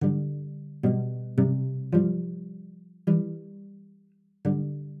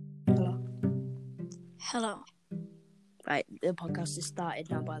Hello. Right, the podcast is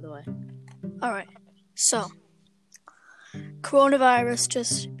started now, by the way. Alright, so, coronavirus,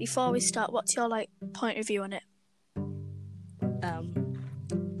 just before we start, what's your, point of view on it?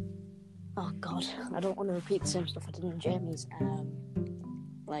 Oh god, I don't want to repeat the same stuff I did in Jamie's.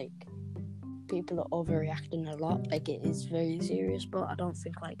 People are overreacting a lot, it is very serious, but I don't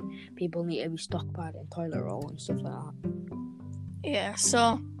think, people need to be stockpiling toilet roll and stuff like that. Yeah,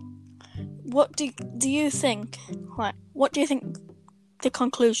 so, what do you think, what do you think the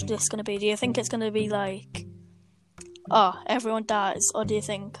conclusion is going to be? Do you think it's going to be everyone dies, or do you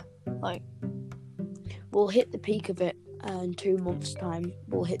think, We'll hit the peak of it in 2 months' time.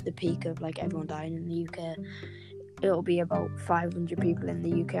 We'll hit the peak of, everyone dying in the UK. It'll be about 500 people in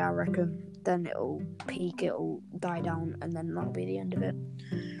the UK, I reckon. Then it'll peak, it'll die down, and then that'll be the end of it.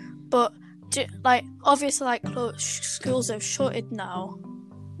 But, obviously, schools have shutted now.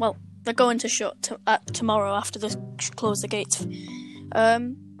 Well, they're going to shut tomorrow after they close the gates.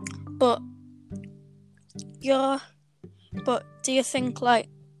 But do you think, what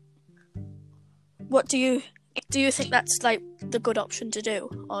do you think that's, the good option to do?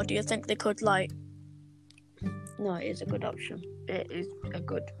 Or do you think they could, No, it is a good option. It is a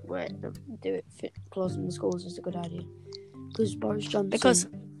good way to do it. Closing the schools is a good idea. Because Boris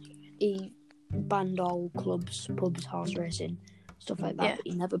Johnson, he banned all clubs, pubs, horse racing, stuff like that. Yeah.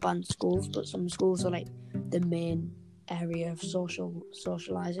 He never banned schools, but some schools are, the main area of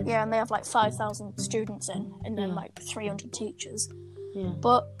socialising. Yeah, and they have, 5,000 students in, and then, 300 teachers. Yeah.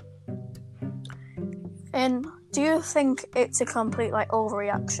 But, do you think it's a complete,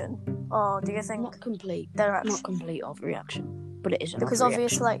 overreaction? Or do you think... Not complete overreaction, but it is an because overreaction.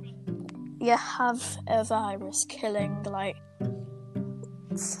 obviously, you have a virus killing,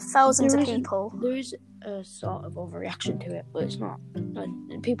 thousands of people. There is a sort of overreaction to it, but it's not.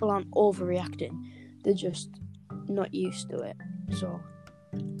 People aren't overreacting. They're just not used to it. So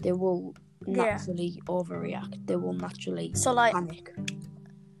they will naturally overreact. They will naturally panic.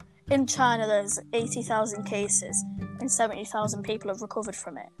 In China, there's 80,000 cases and 70,000 people have recovered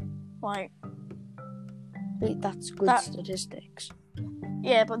from it. That's good statistics.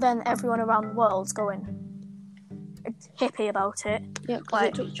 Yeah, but then everyone around the world's going hippie about it. Yeah, because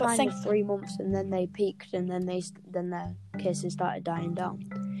it took China 3 months, and then they peaked, and then their cases started dying down.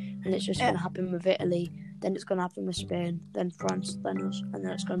 And it's just going to happen with Italy, then it's going to happen with Spain, then France, then us, and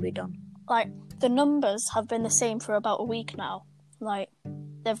then it's going to be done. The numbers have been the same for about a week now.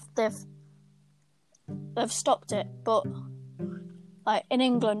 They've stopped it, but in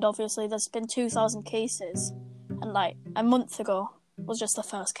England, obviously, there's been 2,000 cases, and a month ago was just the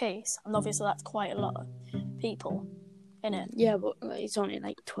first case, and obviously that's quite a lot of people in it. Yeah, but it's only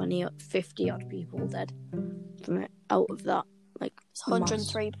 20 or 50 odd people dead from it. Out of that, it's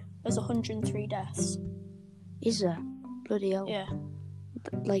 103. There's 103 deaths. Is there? Bloody hell. Yeah.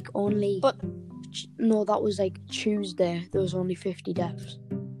 But no, that was Tuesday. There was only 50 deaths.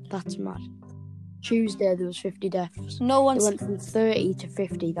 That's mad. Tuesday there was 50 deaths. It went from 30 to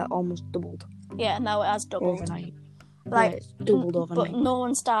 50. That almost doubled. Yeah, now it has doubled. Overnight. It's doubled overnight. But no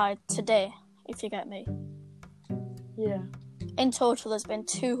one's died today, if you get me. Yeah. In total, there's been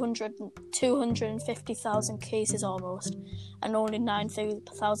 250,000 cases almost, and only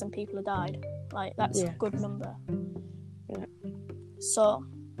 9,000 people have died. That's a good number. Yeah. So,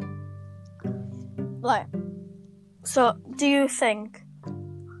 do you think...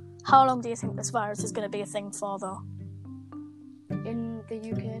 How long do you think this virus is going to be a thing for, though? In the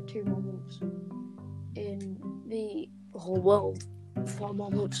UK, 2 more months. In the whole world, 4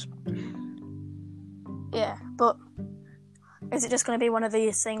 more months. Yeah, but is it just going to be one of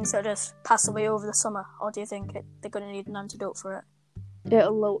these things that just pass away over the summer, or do you think they're going to need an antidote for it?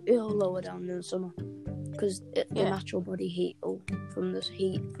 It'll lower down in the summer, because the natural body heat from the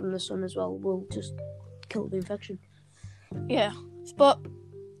sun as well will just kill the infection. Yeah, but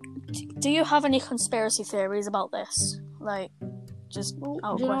do you have any conspiracy theories about this? Just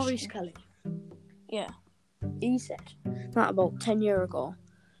out of question. Reece Kelly? Yeah. He said that about 10 years ago,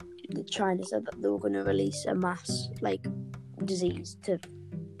 China said that they were going to release a mass, disease to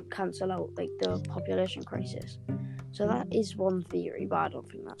cancel out, the population crisis. So that is one theory, but I don't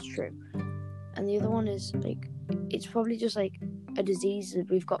think that's true. And the other one is, it's probably just, a disease that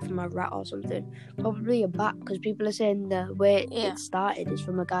we've got from a rat or something. Probably a bat, because people are saying the way it started is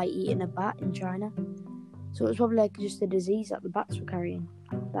from a guy eating a bat in China. So it was probably, just a disease that the bats were carrying.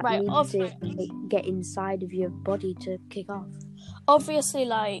 That needed to get inside of your body to kick off. Obviously,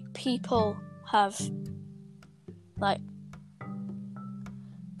 people have, wait,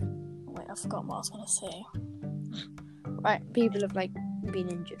 I forgot what I was going to say. Right. People have, been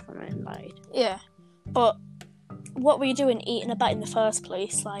injured from it and died. Yeah. But what were you doing eating a bat in the first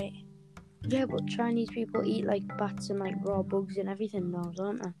place? Like, Yeah, but Chinese people eat like bats and like raw bugs and everything now,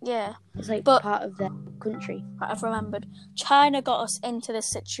 don't they? yeah. It's like But- part of their country. I've remembered. China got us into this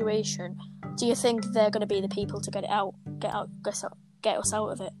situation. Do you think they're going to be the people to get us out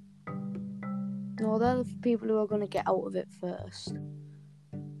of it? No, they're the people who are going to get out of it first.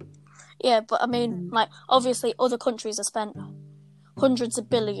 Yeah, but I mean, like, obviously other countries have spent hundreds of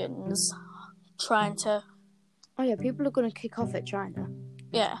billions trying to, Oh yeah, people are going to kick off at China.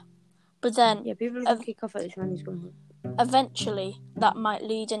 yeah. But then, Yeah, people are going to kick off at the Chinese government. eventually, that might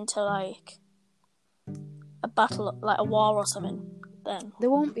lead into, like, a battle, like a war or something, then. There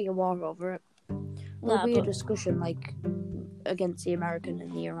won't be a war over it. There'll be a but, discussion like against the American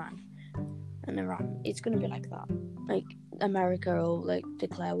and the Iran. It's going to be like that. Like America will like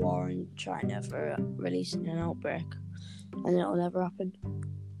declare war on China for releasing an outbreak, and it'll never happen.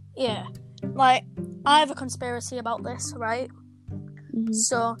 yeah. Like, I have a conspiracy about this, right? Mm-hmm.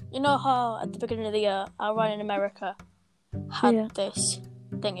 So, you know how at the beginning of the year, Iran and America had this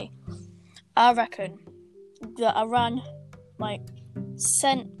thingy? I reckon that Iran, like,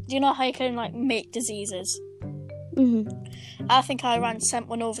 sent... Do you know how you can, like, make diseases? Mm-hmm. I think Iran sent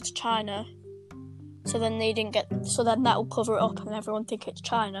one over to China, so then they didn't get... So then that'll cover it up and everyone think it's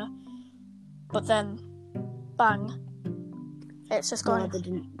China. But then, bang, it's just No, going...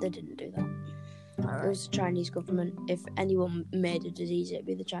 they didn't do that. Alright. It was the Chinese government. If anyone made a disease, it'd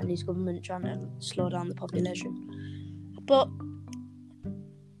be the Chinese government trying to slow down the population. But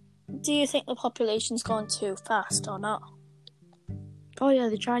do you think the population's gone too fast or not? Oh yeah,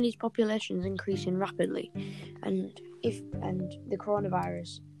 the Chinese population is increasing rapidly, and the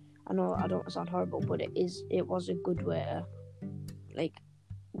coronavirus. I know I don't sound horrible, but it was a good way to like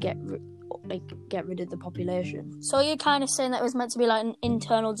get rid of the population. So you're kind of saying that it was meant to be like an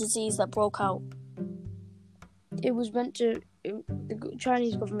internal disease that broke out? It was meant to. The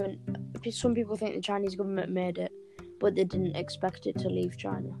Chinese government. Some people think the Chinese government made it, but they didn't expect it to leave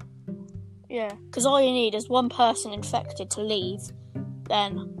China. Yeah, because all you need is one person infected to leave,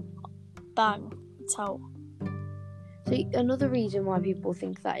 then bang, it's out. See, another reason why people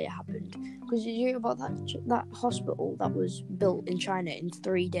think that it happened, because you hear about that hospital that was built in China in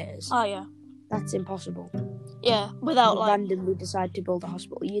 3 days. Oh yeah, That's impossible. yeah. Without You like, randomly decide to build a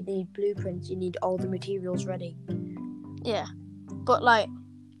hospital. You need blueprints. You need all the materials ready. yeah, but like,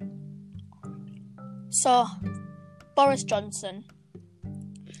 so Boris Johnson.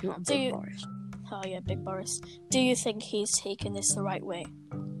 Not a Do big you- Boris. Oh yeah, Big Boris. Do you think he's taking this the right way?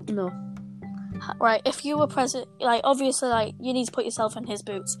 No. Right, if you were president, like, obviously, like, you need to put yourself in his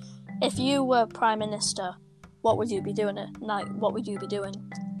boots. If you were prime minister, what would you be doing? What would you be doing?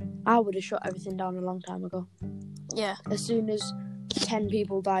 I would have shut everything down a long time ago. Yeah, As soon as 10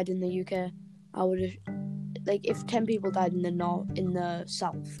 people died in the UK, I would have, like, if 10 people died in the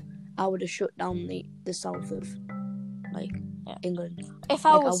south, I would have shut down the south of, like, England. if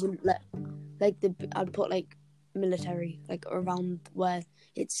I Like, was, I wouldn't let, like, I'd put, like, military, like, around where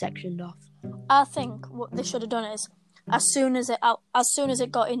it's sectioned off. I think what they should have done is, as soon as it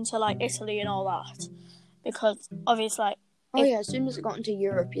got into like Italy and all that, because obviously, like, Oh yeah, as soon as it got into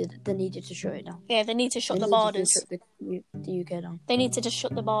Europe, they needed to shut it down. yeah, they need to shut They the needed to borders. shut the UK down. They need to just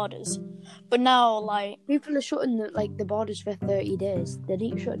shut the borders. But now, like, People are shutting the borders for 30 days. They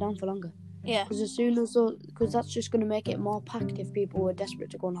need to shut it down for longer. yeah, Because that's just going to make it more packed if people were desperate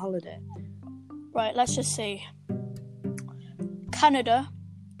to go on holiday. right. Let's just see. Canada,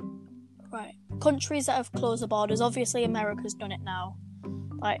 right? Countries that have closed the borders. Obviously, America's done it now.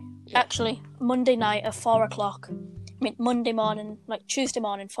 Like, actually, Monday night at 4:00. I mean, Monday morning, like Tuesday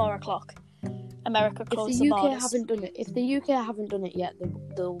morning, 4:00. America closed If the the UK borders. haven't done it yet,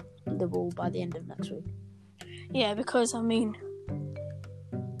 they will by the end of next week. Yeah, because I mean,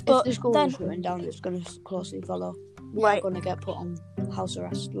 If but the schools then, are shutting down, it's going to closely follow. Right. We're going to get put on house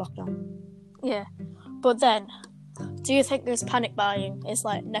arrest, lockdown. yeah, but then, do you think this panic buying is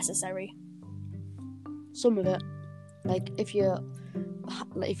like necessary? Some of it, like if you're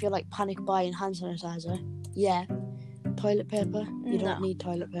like panic buying hand sanitizer, yeah. Toilet paper, you No. don't need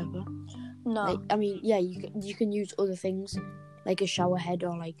toilet paper. No. Like, I mean, yeah, you can use other things like a shower head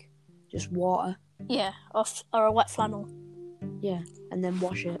or like just water, Yeah, or a wet flannel. yeah, and then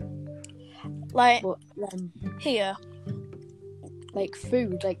wash it. Like But here, like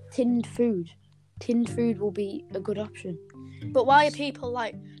food, like tinned food will be a good option. but why are people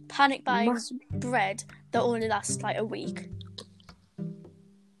like panic buying Mass- bread that only lasts like a week?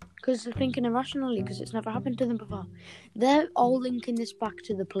 Because they're thinking irrationally, because it's never happened to them before. They're all linking this back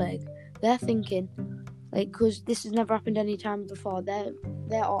to the plague. They're thinking, Like, because this has never happened any time before. They're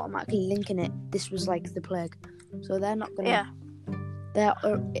automatically linking it. This was like the plague, so they're not gonna. Yeah. They're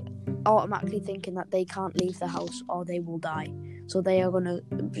automatically thinking that they can't leave the house or they will die. So they are gonna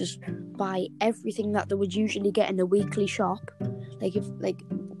just buy everything that they would usually get in a weekly shop. Like if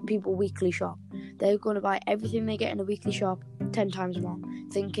people weekly shop, they're gonna buy everything they get in a weekly shop 10 times more,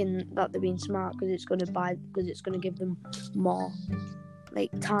 thinking that they're being smart because it's gonna give them more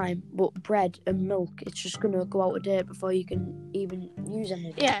like time. But bread and milk, it's just gonna go out of date before you can even use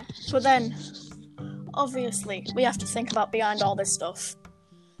anything. Yeah, but then obviously we have to think about behind all this stuff.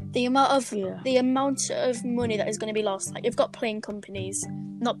 The amount of money that is going to be lost. Like, you've got plane companies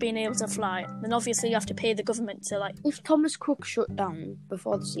not being able to fly, then obviously you have to pay the government to, like... If Thomas Cook shut down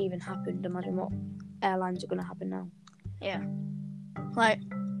before this even happened, imagine what airlines are going to happen now. Yeah. Like...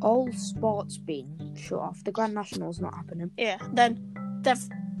 all sports being shut off. The Grand National's not happening. Yeah, then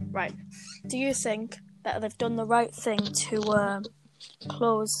right. Do you think that they've done the right thing to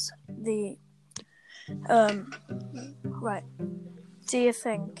close the... Right. Do you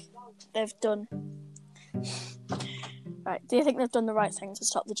think they've done... Right, do you think they've done the right thing to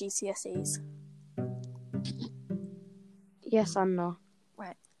stop the GCSEs? Yes and no.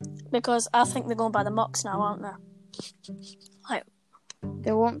 Right. Because I think they're going by the mocks now, aren't they? Like...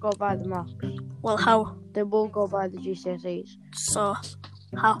 They won't go by the mocks. Well, how? They will go by the GCSEs. So,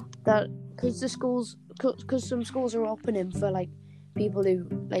 how? That because some schools are opening for like people who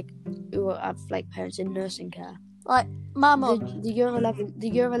have like parents in nursing care. Like my mum. The year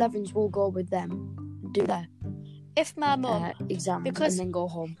 11s will go with them. Do their exams and then go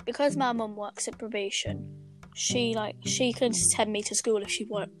home. Because my mum works at probation, she could send me to school if she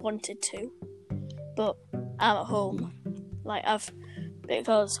wanted to, but I'm at home.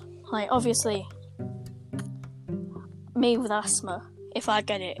 Because obviously, me with asthma, if I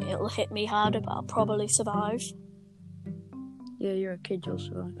get it, it'll hit me harder, but I'll probably survive. Yeah, you're a kid, you'll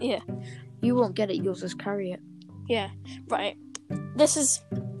survive. Yeah. You won't get it, you'll just carry it. Yeah, right. This is...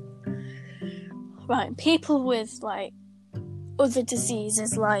 Right, people with, other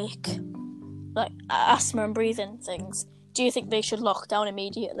diseases like asthma and breathing things, do you think they should lock down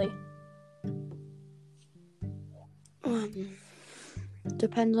immediately?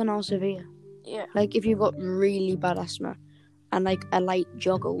 Depends on how severe. Yeah. Like, if you've got really bad asthma and, a light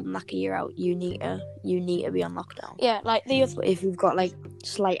jog will knock you out, you need to be on lockdown. Yeah, But if you've got,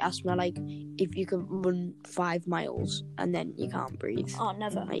 slight asthma, if you can run 5 miles and then you can't breathe. Oh,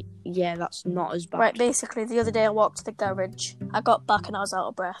 never. Yeah, that's not as bad. Right, basically, the other day I walked to the garage. I got back and I was out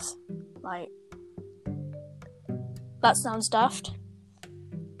of breath. That sounds daft.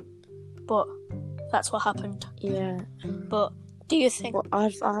 But that's what happened. Yeah. But do you think... Well,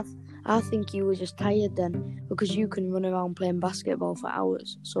 I think you were just tired then, because you can run around playing basketball for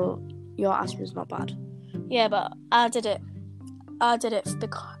hours, so your asthma's not bad. Yeah, but I did it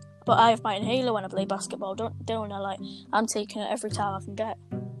because... But I have my inhaler when I play basketball, don't I? I'm taking it every time I can get.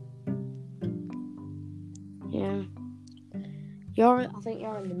 Yeah. I think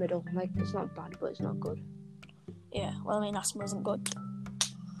you're in the middle. It's not bad, but it's not good. Yeah, well, asthma isn't good.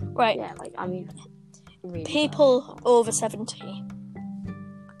 Right. Yeah, really people bad. Over 70...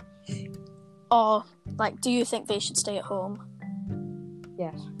 Or, do you think they should stay at home?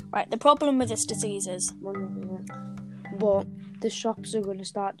 Yes. Right, the problem with this disease is... 100%. But the shops are going to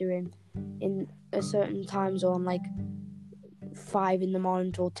start doing, in a certain time zone, 5 in the morning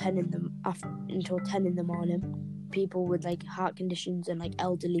until 10 in the morning, people with, heart conditions and,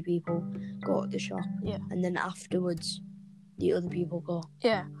 elderly people go to the shop. Yeah. And then afterwards, the other people go.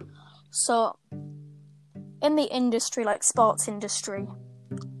 Yeah. So, in the industry, sports industry...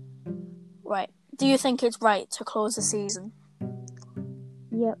 Right. Do you think it's right to close the season?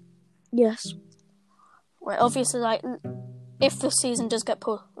 Yep. Yes. Right. Obviously, if the season does get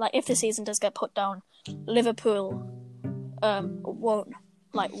put down, Liverpool won't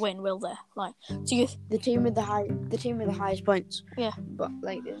win, will they? Do you? The team with the highest points. Yeah. But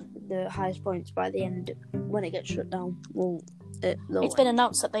the highest points by the end, when it gets shut down, it's been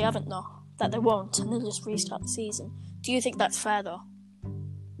announced that they haven't though, that they won't, and they'll just restart the season. Do you think that's fair though?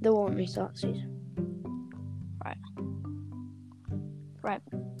 They won't restart the season. Right.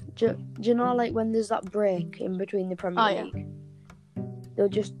 Do you know, when there's that break in between the Premier League? They'll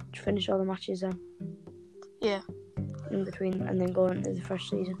just finish all the matches then. Yeah. In between, and then go into the fresh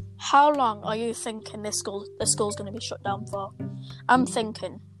season. How long are you thinking the school's going to be shut down for? I'm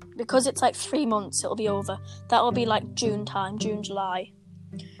thinking, because it's 3 months, it'll be over. That'll be June time, June, July.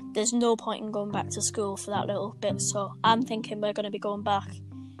 There's no point in going back to school for that little bit, so I'm thinking we're going to be going back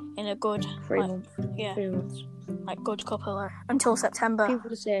in a good 3 months. Yeah. 3 months. like good couple until September.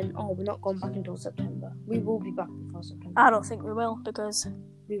 People are saying, "Oh, we're not going back until September." We will be back before September. I don't think we will because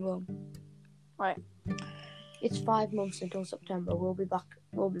We will. right. It's 5 months until September. We'll be back.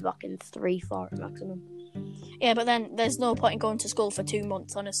 We'll be back in 3-4 at maximum. Yeah, but then there's no point in going to school for 2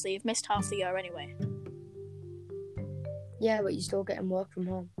 months. Honestly, you've missed half the year anyway. Yeah, but you're still getting work from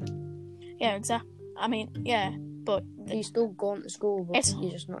home. Yeah, exactly. I mean, yeah, but You're still going to school, but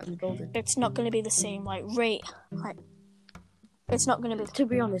you're just not in the building. it's not going to be the same rate. It's not going to be. To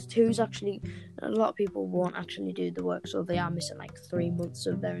be honest, a lot of people won't actually do the work, so they are missing 3 months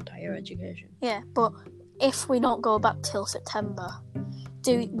of their entire education. Yeah, but if we don't go back till September,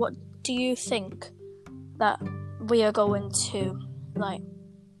 what do you think that we are going to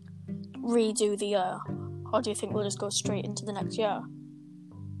redo the year, or do you think we'll just go straight into the next year?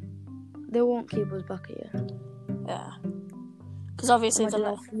 They won't keep us back here. Yeah, because obviously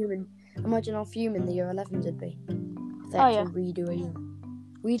imagine how fuming the year 11s would be if they redo a year.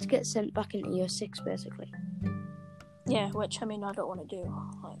 We'd get sent back into year 6 basically. Yeah, which I mean I don't want to do.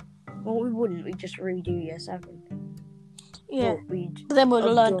 Well, we wouldn't. We'd just redo year 7. Yeah, but then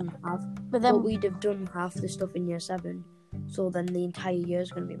we'll learn. But we'd have done half the stuff in year 7, so then the entire year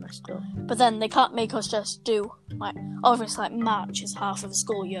is going to be messed up. But then they can't make us just do obviously March is half of the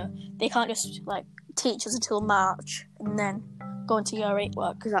school year. They can't just teach us until March and then go into year 8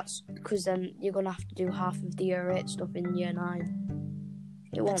 work. Because then you're going to have to do half of the year 8 stuff in year 9.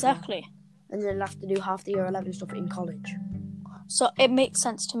 It won't Exactly. Work. And then you'll have to do half the year 11 stuff in college. So it makes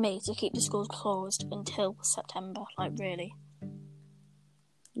sense to me to keep the schools closed until September, really.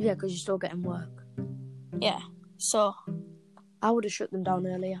 Yeah, because you're still getting work. Yeah, so... I would have shut them down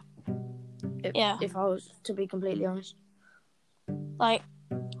earlier. If I was to be completely honest. I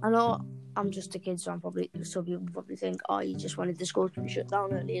know I'm just a kid, so some people probably think, oh, you just wanted the school to be shut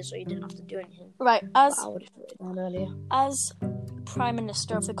down earlier so you didn't have to do anything. Right, I would have shut it down earlier. As Prime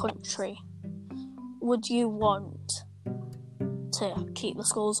Minister of the country, would you want to keep the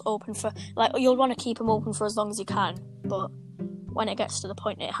schools open for... you'll want to keep them open for as long as you can, but when it gets to the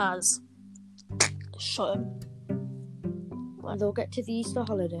point it has, shut them. They'll get to the Easter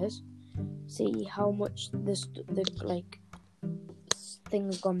holidays, see how much the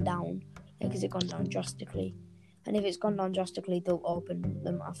thing's gone down. Has it gone down drastically? And if it's gone down drastically, they'll open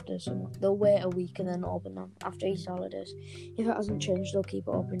them after summer. They'll wait a week and then open them after Easter holidays. If it hasn't changed, they'll keep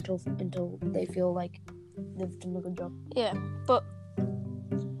it open until they feel like they've done a good job. Yeah, but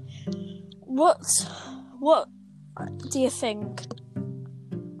what do you think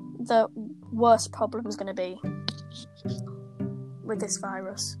the worst problem is going to be with this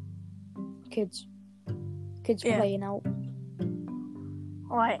virus? Kids playing out.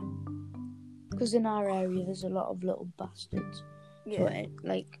 Right. Because in our area there's a lot of little bastards. Yeah.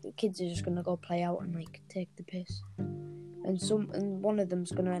 So kids are just gonna go play out and take the piss. And one of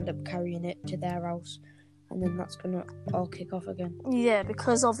them's gonna end up carrying it to their house, and then that's gonna all kick off again. Yeah,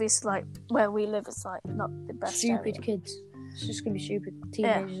 because obviously where we live it's not the best stupid area. Kids. It's just gonna be stupid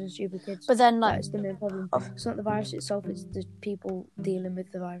teenagers and stupid kids. But then that's the main problem. It's not the virus itself, it's the people dealing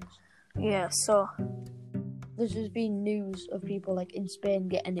with the virus. Yeah, so there's just been news of people in Spain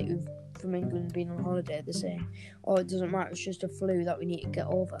getting it from England being on holiday. They're saying, oh, it doesn't matter, it's just a flu that we need to get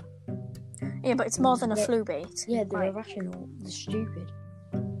over. Yeah, but it's more than a flu bait. Yeah, they're irrational. They're stupid.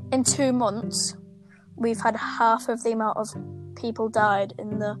 In 2 months, we've had half of the amount of people died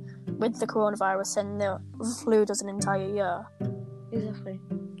with the coronavirus, and the flu does an entire year. Exactly.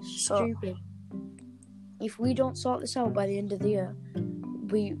 Stupid. If we don't sort this out by the end of the year,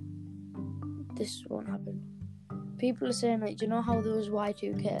 this won't happen. People are saying, do you know how there was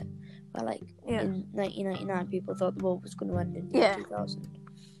Y2K? Where, in 1999, people thought the world was going to end in 2000.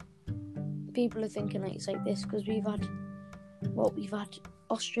 People are thinking it's like this because we've had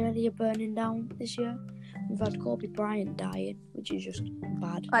Australia burning down this year. We've had Kobe Bryant dying, which is just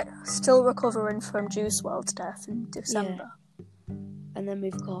bad. Still recovering from Juice WRLD's death in December. Yeah. And then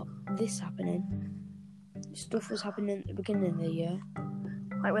we've got this happening. Stuff was happening at the beginning of the year.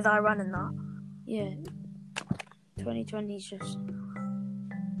 With Iran and that. Yeah. 2020 is just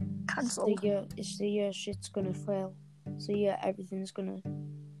cancelled. It's the year shit's gonna fail. It's the year everything's gonna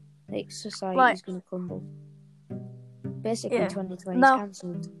society's gonna crumble. Basically 2020 is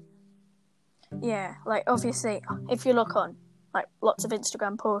cancelled. Yeah, obviously if you look on lots of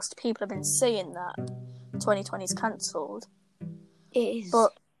Instagram posts, people have been saying that 2020 is cancelled. It is.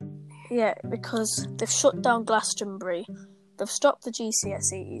 But yeah, because they've shut down Glastonbury, they've stopped the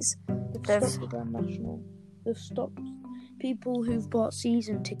GCSEs, they've stopped the Grand National. They've stopped people who've bought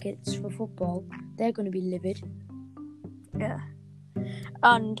season tickets for football. They're going to be livid. Yeah.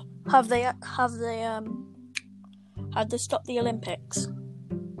 And have they Had they stopped the Olympics?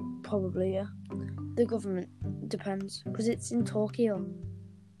 Probably, yeah. The government depends because it's in Tokyo.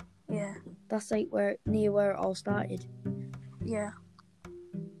 Yeah. That's like near where it all started. Yeah.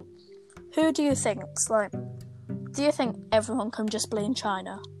 Who do you think's like? Do you think everyone can just blame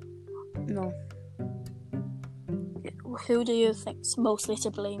China? No, Who do you think's mostly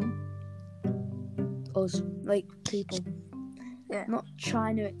to blame? us, like people. Yeah. Not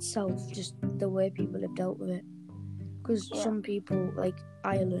China itself, just the way people have dealt with it. Because Yeah. some people, like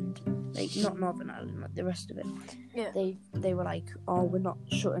Ireland, like not Northern Ireland, like the rest of it, Yeah. they were like, oh, we're not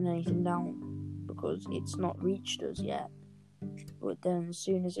shutting anything down because it's not reached us yet. But then as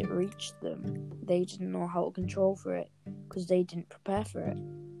soon as it reached them, they didn't know how to control for it because they didn't prepare for it.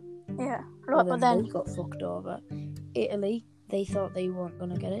 Yeah. Well, But then then they got fucked over. Italy, they thought they weren't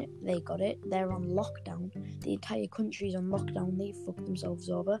going to get it. They got it. They're on lockdown. The entire country's on lockdown. They fucked themselves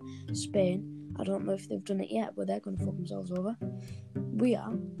over. Spain, I don't know if they've done it yet, but they're going to fuck themselves over. We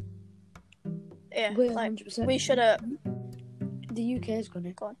are. yeah, We're like 100%. we should have. The UK is going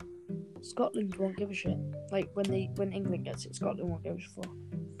to. Go on. Scotland won't give a shit. Like when England gets it, Scotland won't give a fuck.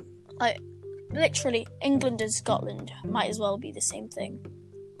 Like literally, England and Scotland might as well be the same thing.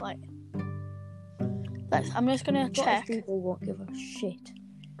 Like, I'm just gonna Scottish check. people won't give a shit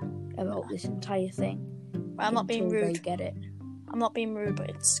about this entire thing. I'm not being until rude. They get it. I'm not being rude, but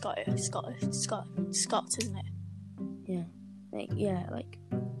it's Scots, isn't it? Yeah, like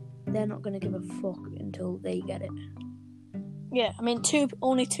they're not gonna give a fuck until they get it. Yeah, I mean,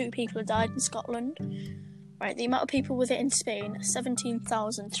 only two people have died in Scotland. Right, the amount of people with it in Spain,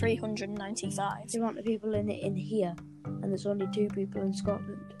 17,395. The amount of people in it in here, and there's only 2 people in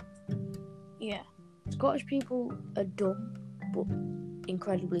Scotland. Yeah. Scottish people are dumb, but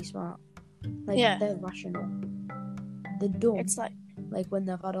incredibly smart. Like, Yeah. they're rational. They're dumb, It's like, when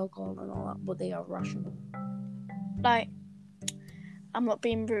they've had alcohol and all that, but they are rational. I'm not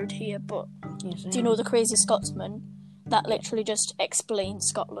being rude here, but Yes, do you know the Crazy Scotsman? That literally just explains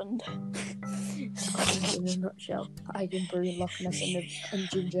Scotland. Scotland in a nutshell. I can brew Loch Ness and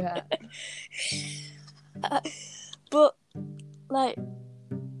ginger hair. But, like,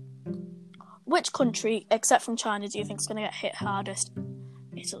 which country, except from China, do you think is going to get hit hardest?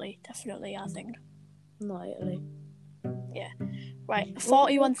 Italy, definitely, I think. Not Italy. Right,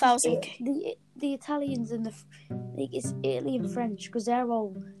 41,000. The Italians and it's Italy and French because they're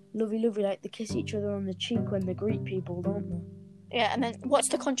all lovey, like they kiss each other on the cheek when they greet people, don't they? Yeah, and then what's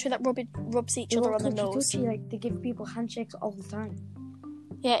the country that rubs each other on the nose? Touchy, like they give people handshakes all the time.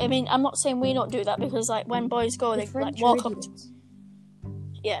 Yeah, I mean, I'm not saying we don't do that because, like, when boys go, they French like walk are up. idiots.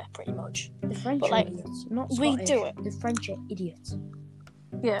 Yeah, pretty much. The French But, are like, idiots, not we Scottish. do it. The French are idiots.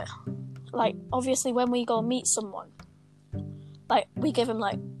 Yeah, like obviously when we go meet someone, like we give them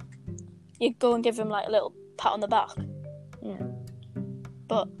like, you go and give them like a little pat on the back. Yeah.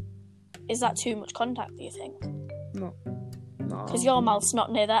 But is that too much contact? Do you think? No. Because your mouth's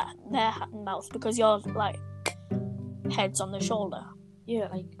not near their mouth because your like head's on the shoulder. Yeah,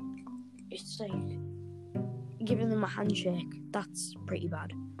 like it's like giving them a handshake. That's pretty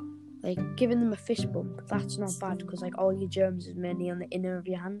bad. Like giving them a fist bump. That's not bad because like all your germs is mainly on the inner of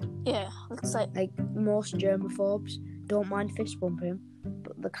your hand. Yeah, it's like Most germaphobes don't mind fist bumping,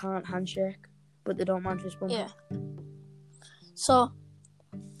 but they can't handshake. But they don't mind fist bumping. yeah. So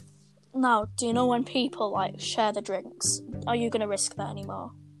now, do you know when people like share the drinks? Are you gonna risk that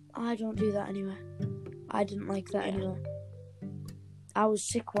anymore? I don't do that anyway. I didn't like that Yeah. anyway. I was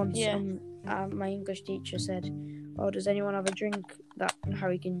sick once Yeah. and my English teacher said, "Oh, does anyone have a drink that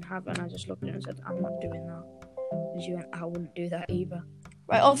Harry can have?" And I just looked at him and said, "I'm not doing that." And she went, "I wouldn't do that either."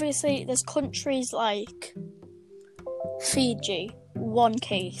 Right, obviously there's countries like Fiji, 1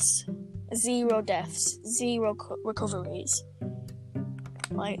 case, 0 deaths, 0 recoveries.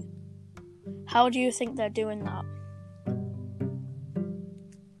 Like, how do you think they're doing that?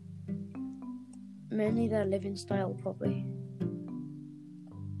 Mainly their living style, probably.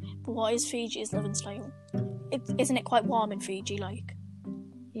 But what is Fiji's living style? Isn't it quite warm in Fiji, like?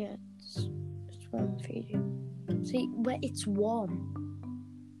 Yeah, it's warm in Fiji. See, where it's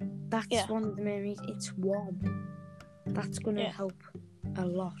warm, that's Yeah. one of the main reasons. It's warm. That's going to Yeah. help a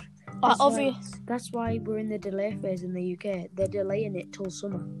lot. That's why we're in the delay phase in the UK. They're delaying it till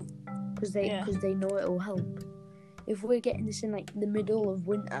summer because they know it will help. If we're getting this in like the middle of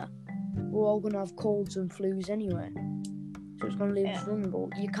winter, we're all gonna have colds and flus anyway. So it's gonna leave us vulnerable.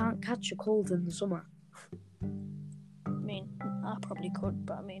 You can't catch a cold in the summer. I mean, I probably could,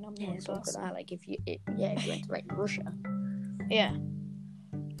 but I mean, I'm not So a person. like if you went to like Russia. Yeah.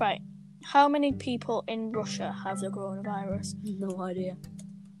 Right. How many people in Russia have the coronavirus? No idea.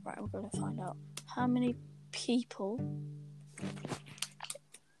 Right, we're going to find out. How many people,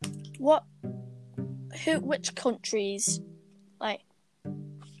 which countries, like,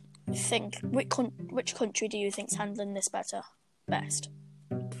 which country do you think's handling this best?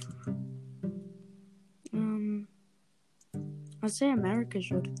 I'd say America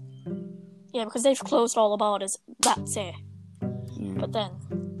should. Yeah, because they've closed all the borders. That's it. Yeah. But then,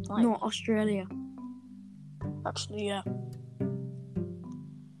 like, No, Australia. actually, yeah.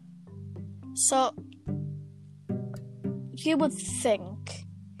 So, you would think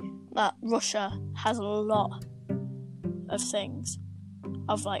that Russia has a lot of things,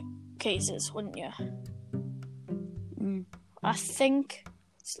 of like cases, wouldn't you? I think,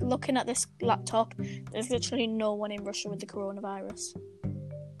 looking at this laptop, there's literally no one in Russia with the coronavirus.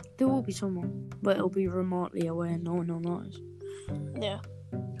 There will be someone, but it'll be remotely aware. No one will notice. Yeah.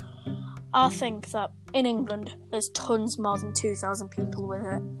 I think that in England, there's tons more than 2,000 people with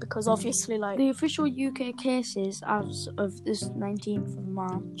it, because obviously, like, The official UK cases as of this 19th of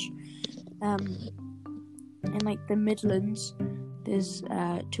March, in like the Midlands, there's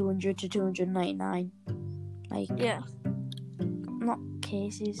 200 to 299. Like, yeah, not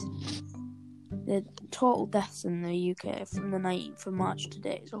cases. The total deaths in the UK from the 19th of March to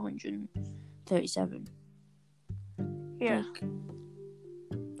date is 137. yeah. Like,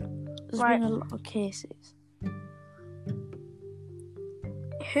 there's Right. been a lot of cases.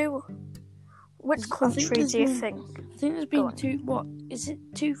 Which I think country there's do you been- think? I think there's Go been on.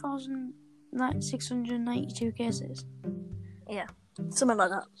 2,692 cases? Something like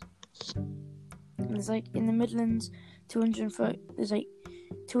that. And there's like in the Midlands, 230. There's like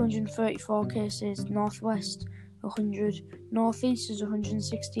 234 cases. Northwest, 100. Northeast is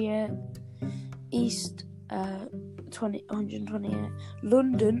 168. East, 128.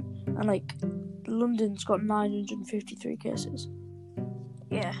 London's got 953 cases.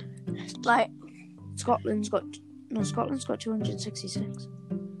 Yeah. Like, Scotland's got 266.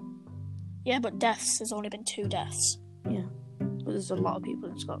 yeah, but deaths, there's only been 2 deaths. Yeah, but there's a lot of people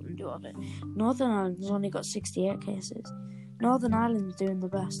in Scotland who have it. Northern Ireland's only got 68 cases. Northern Ireland's doing the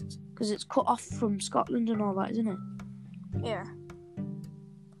best because it's cut off from Scotland and all that, isn't it? Yeah.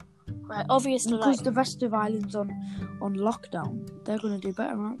 Right, obviously, Because like, the rest of Ireland's on lockdown, they're going to do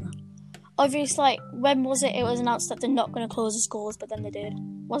better, aren't they? obviously, like, when was it? It was announced that they're not going to close the schools, but then they did.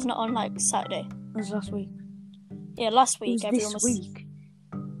 Wasn't it on, like, Saturday? It was last week. Yeah, last It week, was everyone this was... week.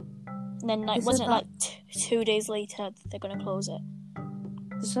 And then, like, They wasn't it, said like, 2 days later that they're going to close it?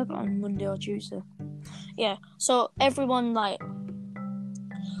 They said that on Monday or Tuesday. Yeah, so everyone, like,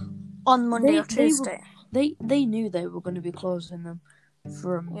 on Monday or Tuesday... They knew they were going to be closing them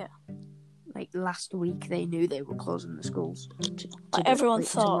from Yeah. like last week. They knew they were closing the schools. Like, everyone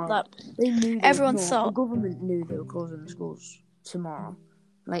thought tomorrow. that... They knew. Everyone the thought... government knew they were closing the schools tomorrow,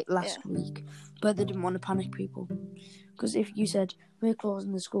 like last week, but they didn't want to panic people because if you said we're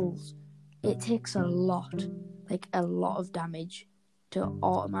closing the schools, it takes a lot of damage to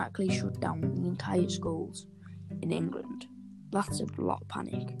automatically shut down the entire schools in England. That's a lot of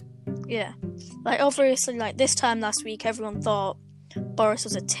panic. Yeah. Like, obviously, like, this time last week, everyone thought Boris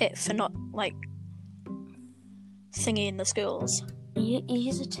was a tit for not, like, thingy in the schools. He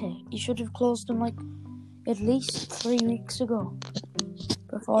is a tit. He should have closed them like at least 3 weeks ago.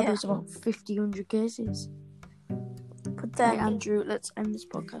 Before there was about 100 cases. But then... Right, Andrew, let's end this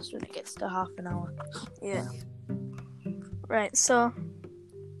podcast when it gets to half an hour. Yeah. Right, so...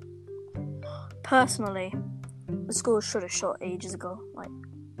 Personally, the schools should have shut ages ago. Like,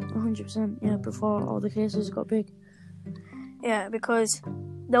 100%, yeah, before all the cases got big. yeah, because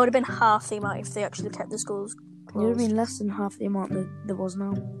there would have been half the amount if they actually kept the schools It would have closed. been less than half the amount that there was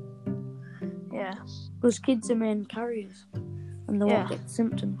now. Yeah. Because kids are main carriers. And they Yeah. won't get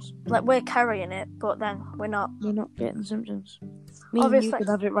symptoms. Like, we're carrying it, but then we're not. We're not getting symptoms. Me and you Obviously- could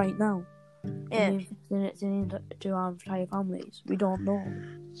have it right now. Yeah. And it's to our entire families. We don't know.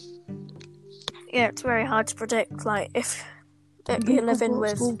 Yeah, it's very hard to predict. Like, if You you're could living go to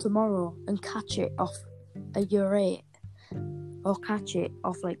with... school tomorrow and catch it off a year 8. Or catch it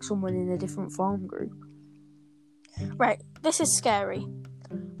off like someone in a different farm group. Right, this is scary.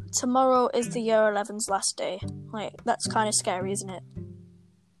 Tomorrow is the year 11's last day. Like, that's kind of scary, isn't it?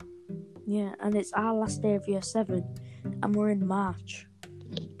 Yeah, and it's our last day of year 7. And we're in March.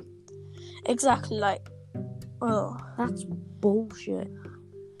 Exactly, like... Oh. That's bullshit.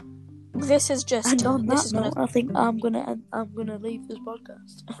 This is just... And on this that is note, gonna... I think I'm gonna leave this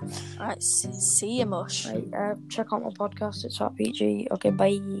podcast. Alright, see you, mush. Right, check out my podcast. It's RPG. Okay,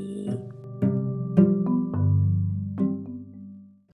 bye.